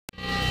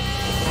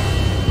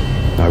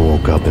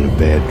woke up in a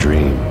bad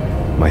dream.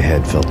 My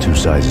head felt 2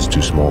 sizes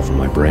too small for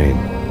my brain.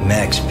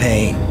 Max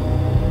Payne.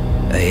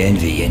 I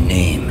envy your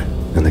name.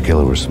 And the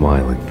killer was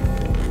smiling.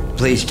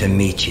 Pleased to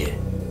meet you.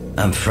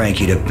 I'm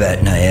Frankie the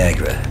Bat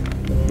Niagara.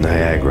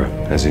 Niagara,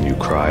 as in you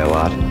cry a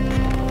lot?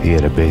 He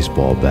had a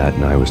baseball bat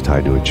and I was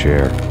tied to a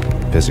chair.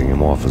 Pissing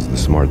him off was the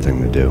smart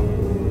thing to do.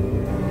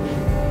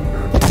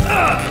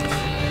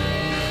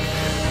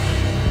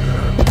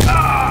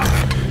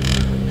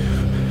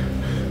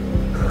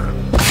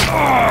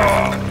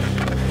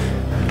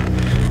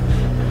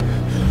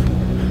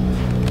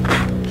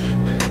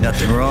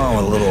 Nothing wrong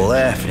with a little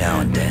laugh now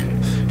and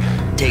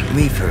then. Take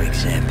me, for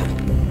example.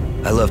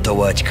 I love to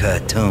watch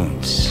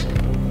cartoons.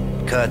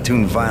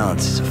 Cartoon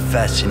violence is a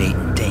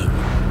fascinating thing.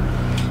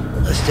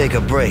 Let's take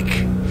a break.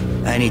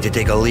 I need to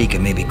take a leak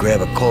and maybe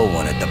grab a cold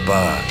one at the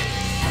bar.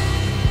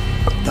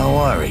 Don't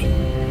worry.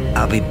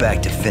 I'll be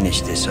back to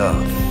finish this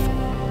off.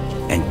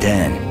 And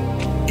then,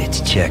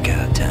 it's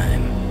checkout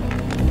time.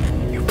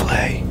 You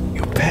play,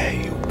 you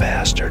pay, you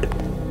bastard.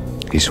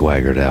 He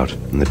swaggered out,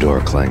 and the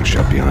door clanged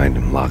shut behind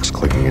him, locks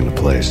clicking into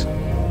place.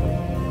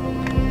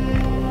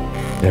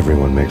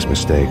 Everyone makes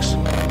mistakes.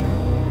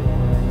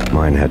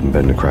 Mine hadn't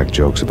been to crack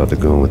jokes about the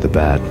goon with the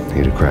bat.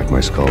 He'd have cracked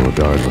my skull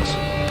regardless.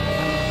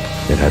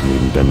 It hadn't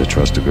even been to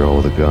trust a girl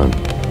with a gun.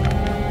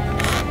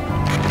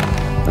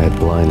 I had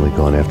blindly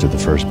gone after the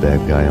first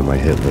bad guy on my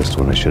hit list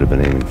when I should have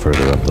been aiming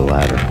further up the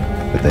ladder,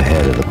 at the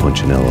head of the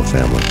Punchinello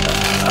family.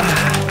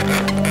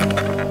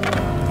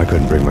 I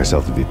couldn't bring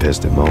myself to be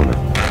pissed at Mona.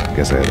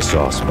 Guess I had a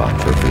soft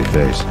spot for a pretty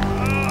face.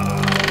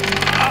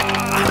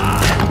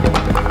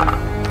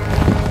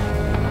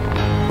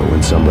 But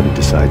when somebody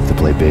decides to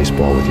play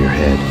baseball with your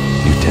head,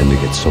 you tend to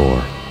get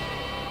sore.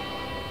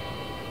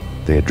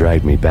 They had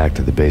dragged me back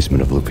to the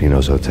basement of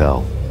Lupino's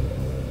hotel.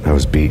 I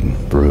was beaten,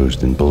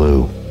 bruised, and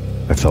blue.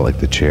 I felt like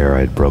the chair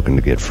I had broken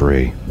to get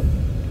free.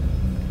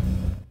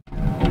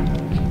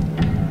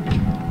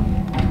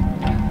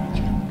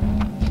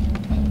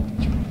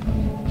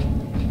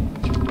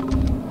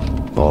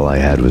 All I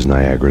had was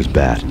Niagara's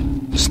bat,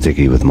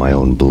 sticky with my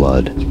own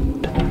blood.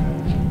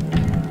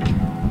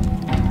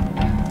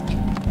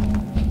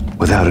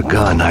 Without a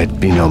gun, I'd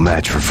be no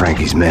match for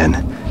Frankie's men.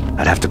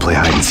 I'd have to play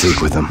hide and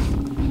seek with them.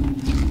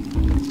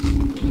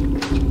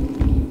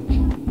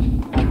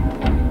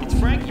 It's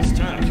Frankie's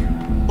turn.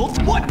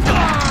 What?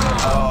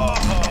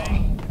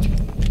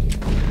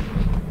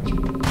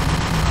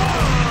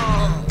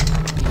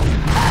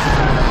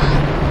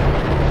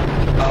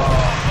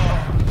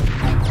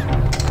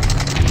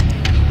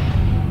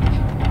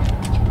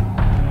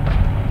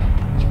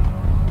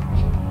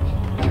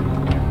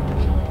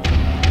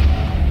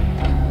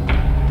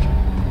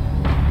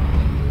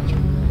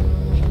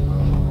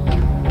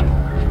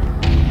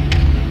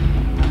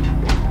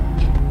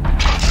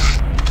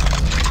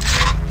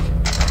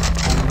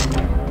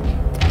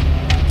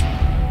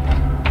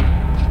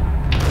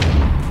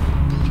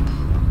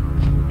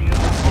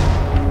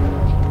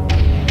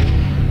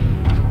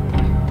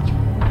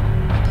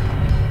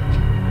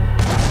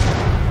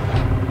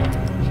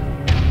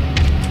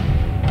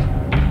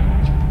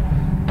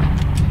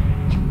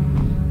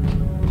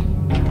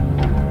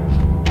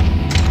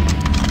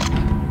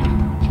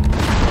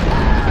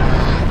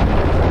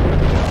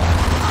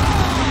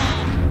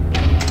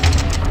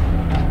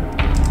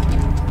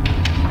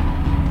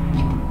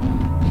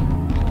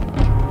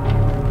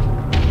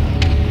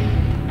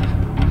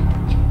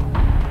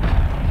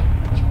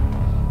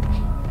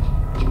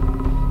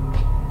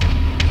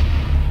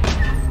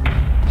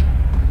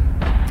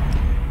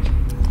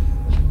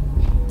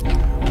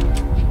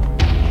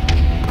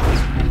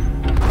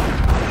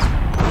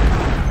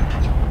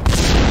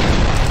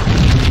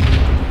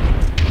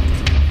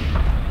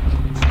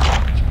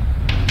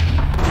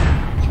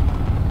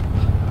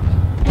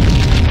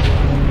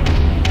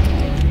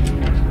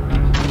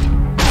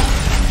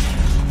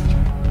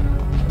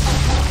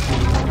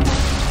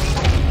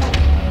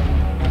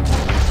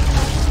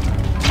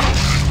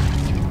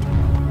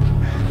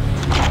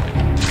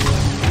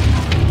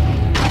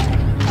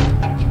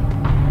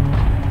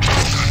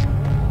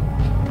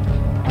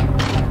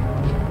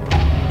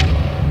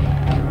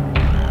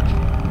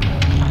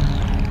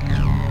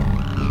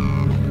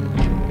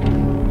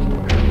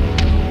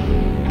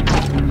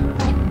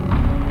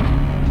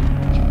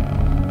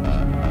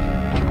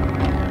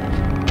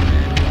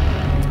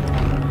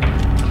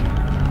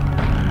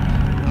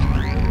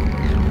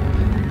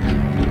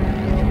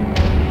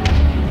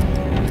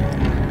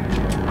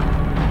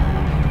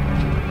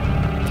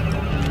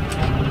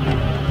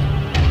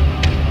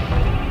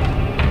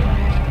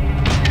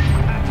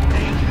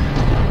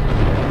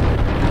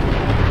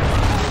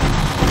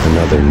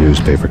 Another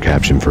newspaper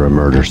caption for a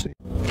murder scene.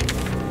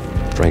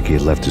 Frankie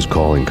had left his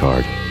calling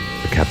card,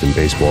 a Captain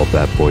Baseball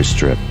Bat Boy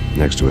strip,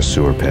 next to a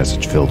sewer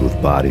passage filled with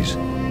bodies.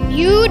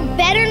 You'd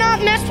better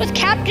not mess with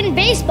Captain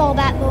Baseball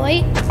Bat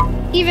Boy.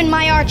 Even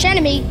my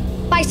archenemy,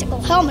 Bicycle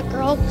Helmet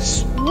Girl,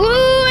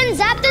 swoons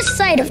at the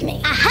sight of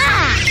me.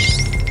 Aha!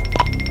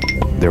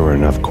 There were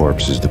enough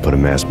corpses to put a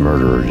mass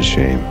murderer to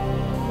shame.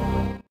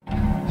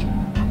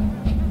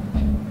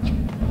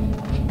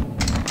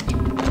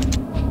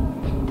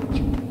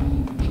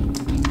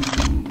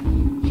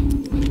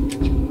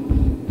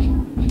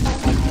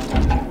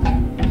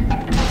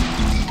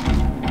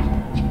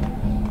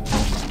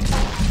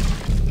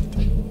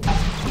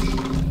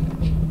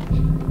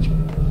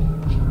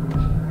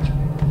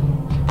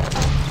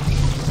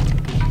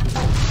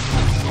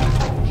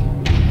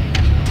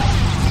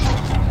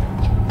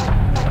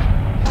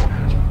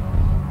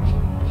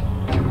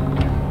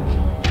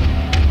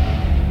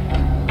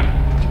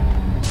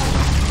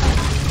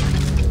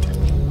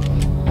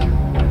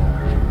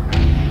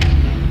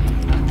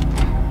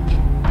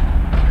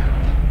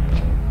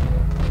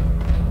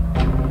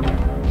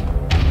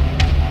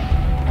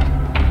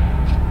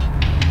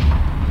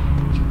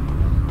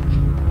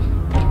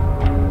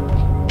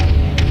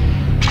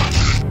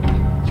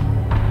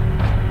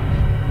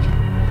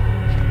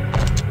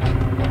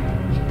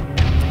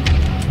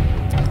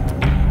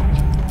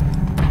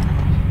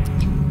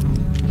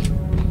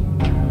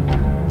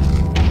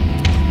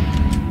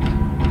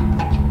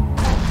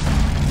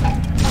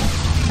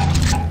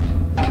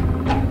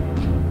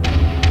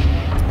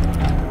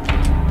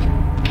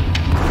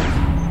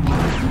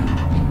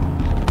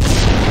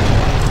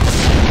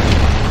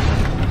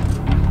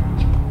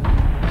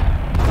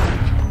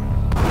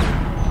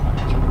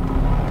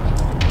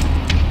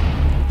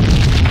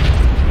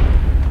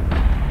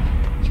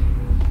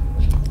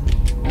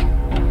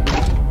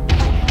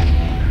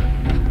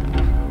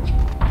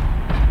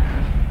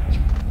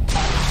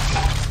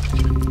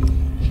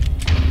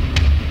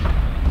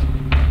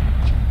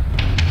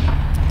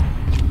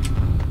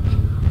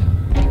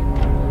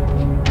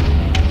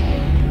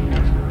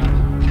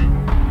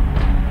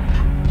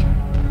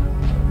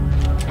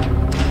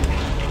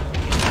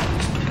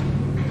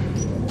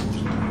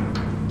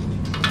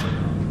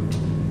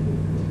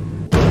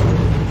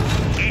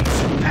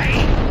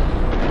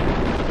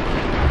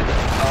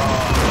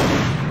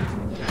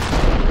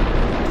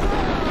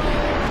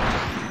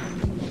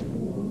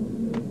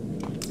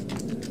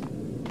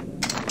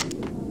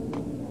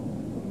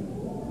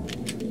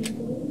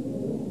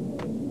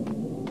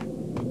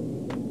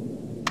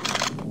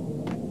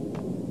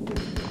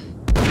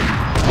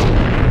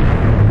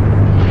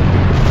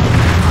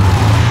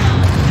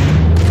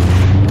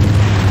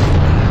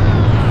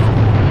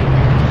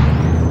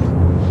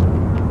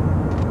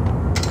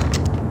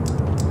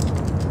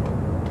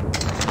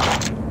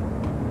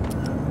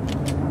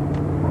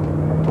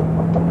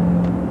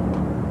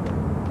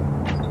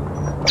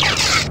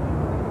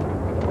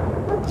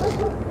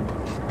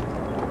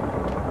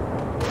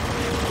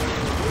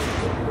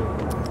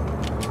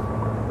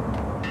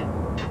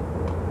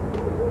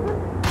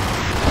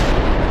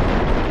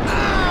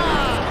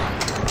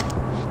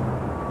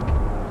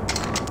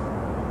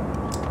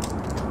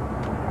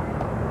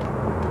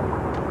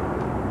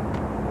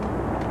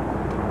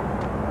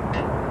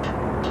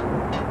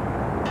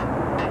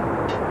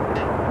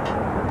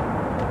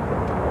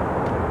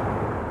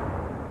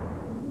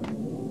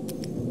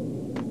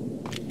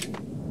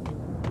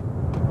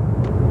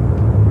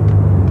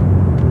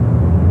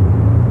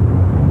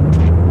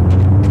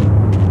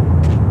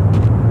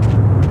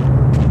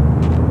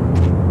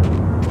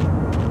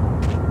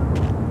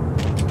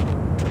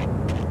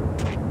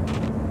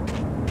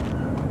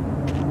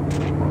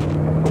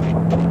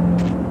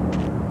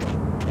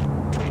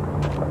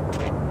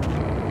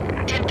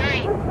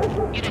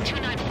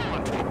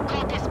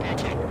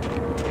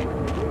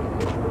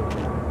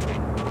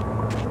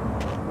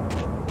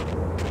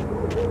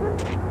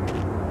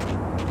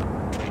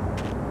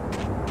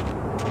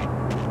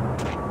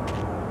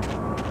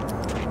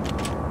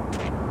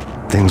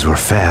 Things were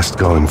fast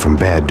going from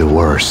bad to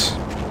worse.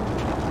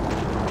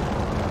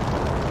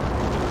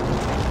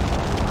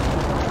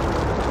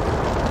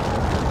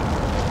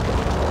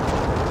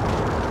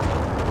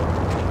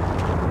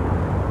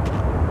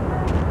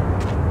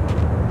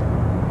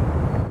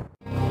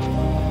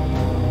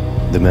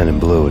 The men in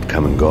blue had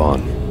come and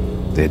gone.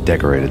 They had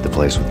decorated the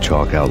place with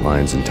chalk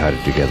outlines and tied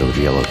it together with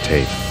yellow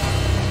tape.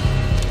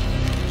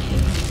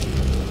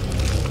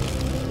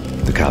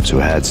 The cops who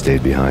had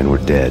stayed behind were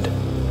dead.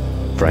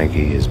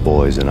 Frankie, his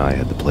boys, and I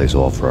had the place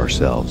all for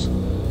ourselves.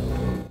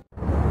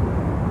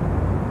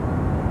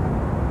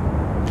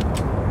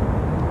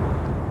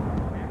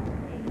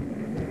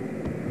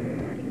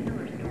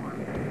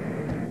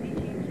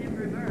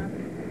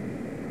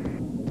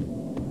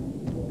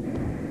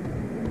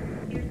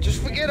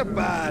 Just forget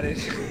about it.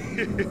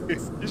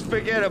 Just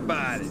forget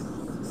about it.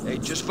 Hey,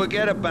 just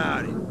forget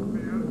about it.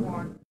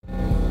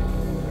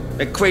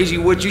 That crazy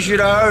witch, you should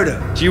have heard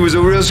her. She was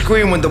a real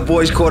scream when the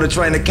boys caught her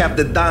trying to cap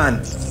the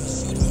Don.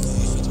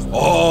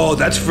 Oh,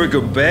 that's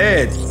friggin'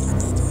 bad.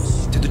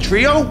 To the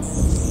trio?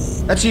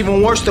 That's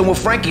even worse than what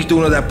Frankie's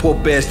doing to that poor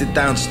bastard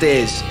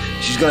downstairs.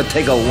 She's gonna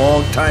take a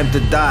long time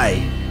to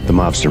die. The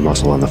mobster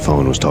muscle on the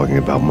phone was talking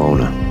about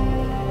Mona.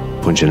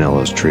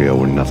 Punchinello's trio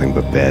were nothing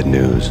but bad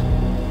news.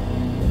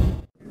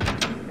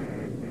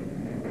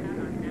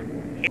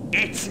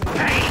 It's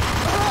Payne!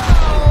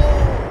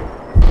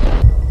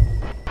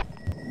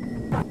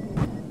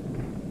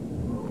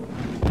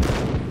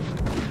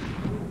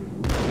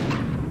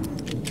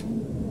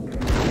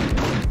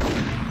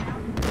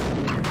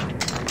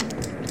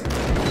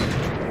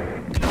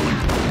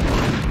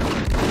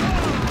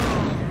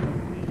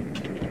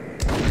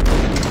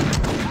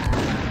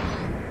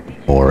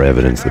 More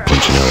evidence that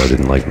Punchinello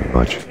didn't like me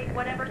much.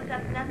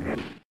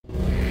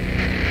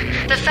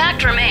 The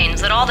fact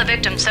remains that all the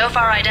victims so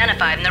far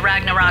identified in the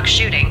Ragnarok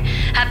shooting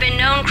have been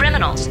known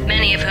criminals,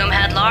 many of whom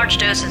had large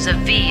doses of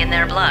V in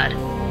their blood.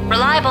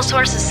 Reliable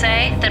sources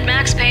say that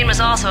Max Payne was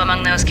also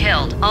among those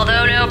killed,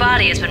 although no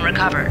body has been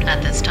recovered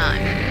at this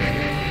time.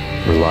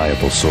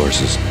 Reliable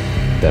sources.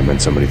 That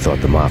meant somebody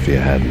thought the Mafia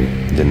had me,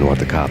 and didn't want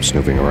the cops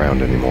snooping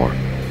around anymore.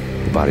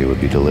 The body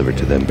would be delivered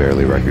to them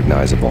barely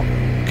recognizable.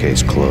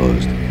 Case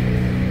closed.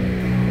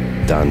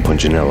 Don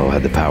Punchinello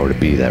had the power to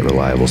be that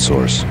reliable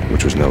source,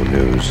 which was no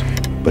news.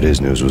 But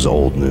his news was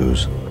old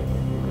news.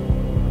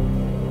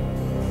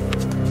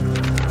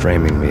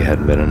 Framing me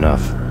hadn't been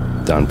enough.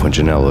 Don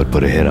Punchinello had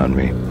put a hit on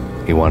me.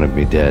 He wanted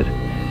me dead,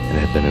 and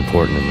it had been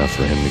important enough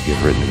for him to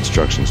give written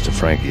instructions to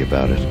Frankie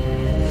about it.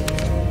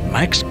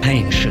 Max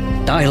Payne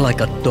should die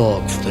like a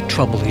dog for the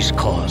trouble he's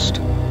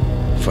caused.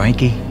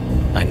 Frankie,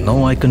 I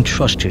know I can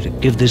trust you to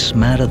give this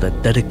matter the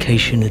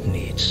dedication it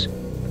needs.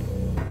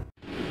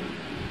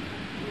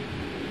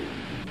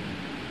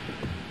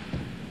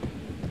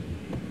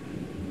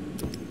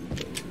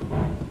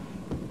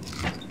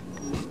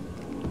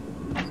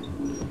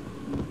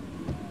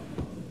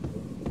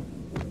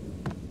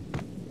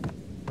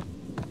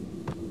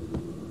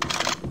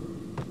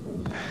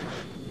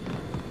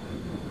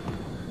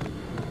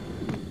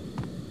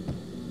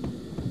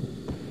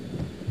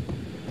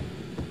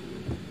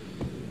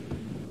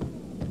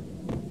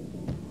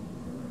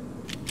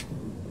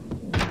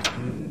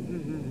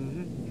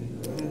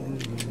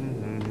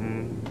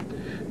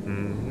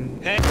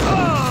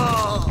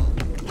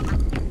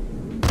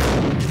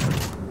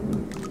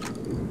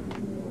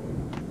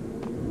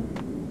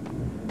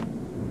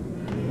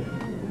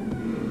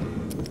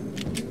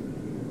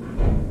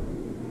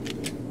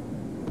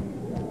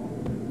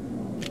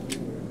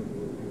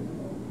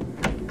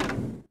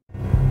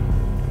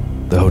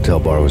 The hotel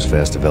bar was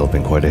fast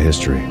developing quite a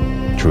history.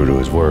 True to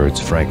his words,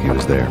 Frankie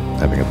was there,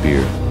 having a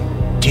beer.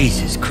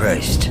 Jesus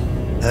Christ.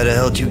 How the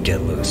hell did you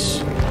get loose?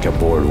 Got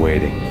bored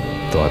waiting.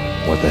 Thought,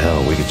 what the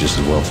hell, we could just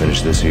as well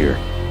finish this here.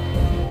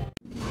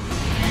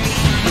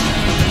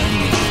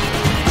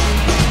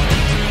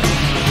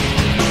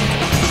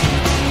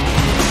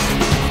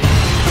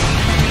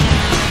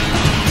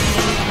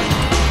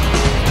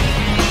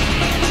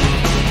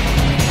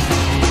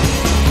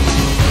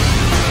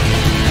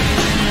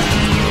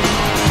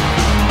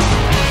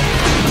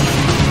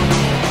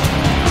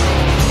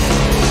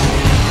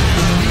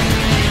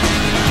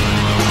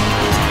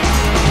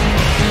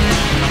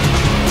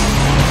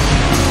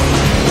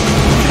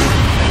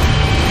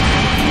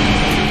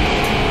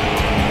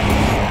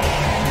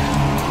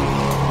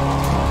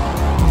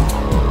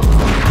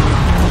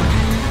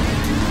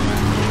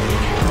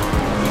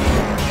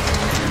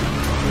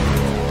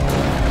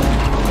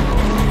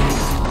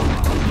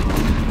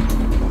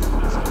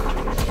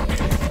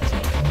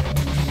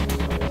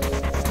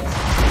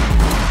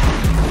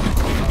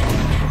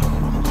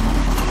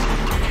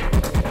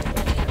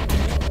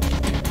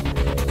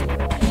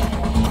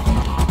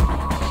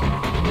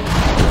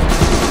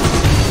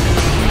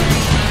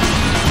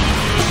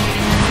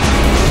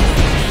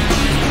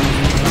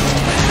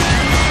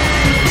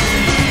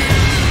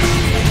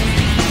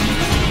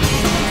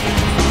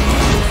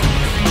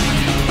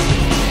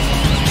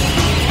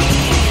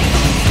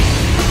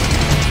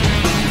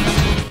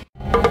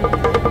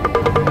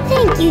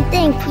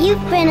 think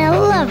you've been a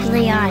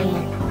lovely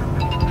audience.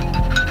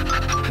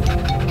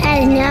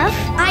 Had enough?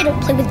 I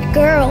don't play with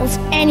girls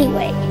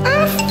anyway.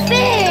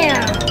 Unfair!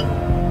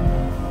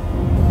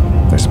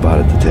 I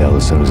spotted the tail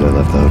as soon as I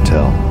left the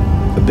hotel.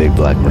 A big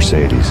black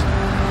Mercedes.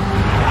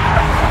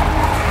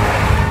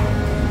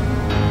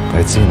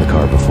 I'd seen the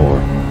car before.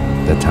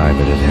 That time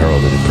it had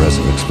heralded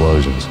impressive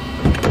explosions.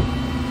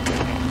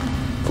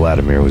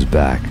 Vladimir was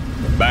back.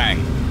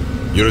 Bang!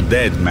 You're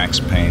dead, Max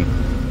Payne.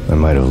 I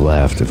might have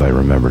laughed if I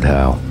remembered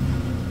how.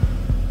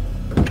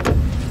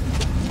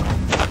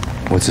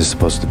 What's this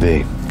supposed to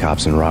be?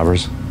 Cops and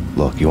robbers?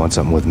 Look, you want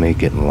something with me?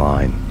 Get in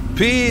line.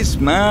 Peace,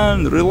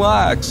 man.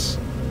 Relax.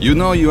 You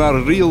know you are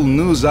a real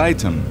news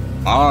item.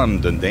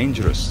 Armed and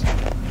dangerous.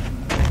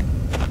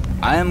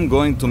 I am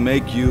going to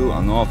make you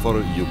an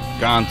offer you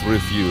can't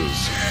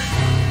refuse.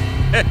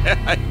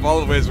 I've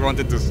always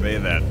wanted to say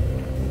that.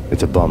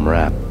 It's a bum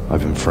rap. I've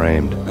been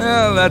framed.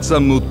 Well, that's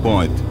a moot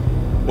point.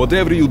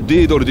 Whatever you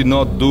did or did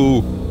not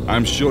do,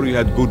 I'm sure you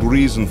had good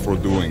reason for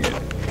doing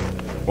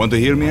it. Want to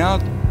hear me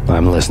out?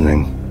 I'm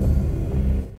listening.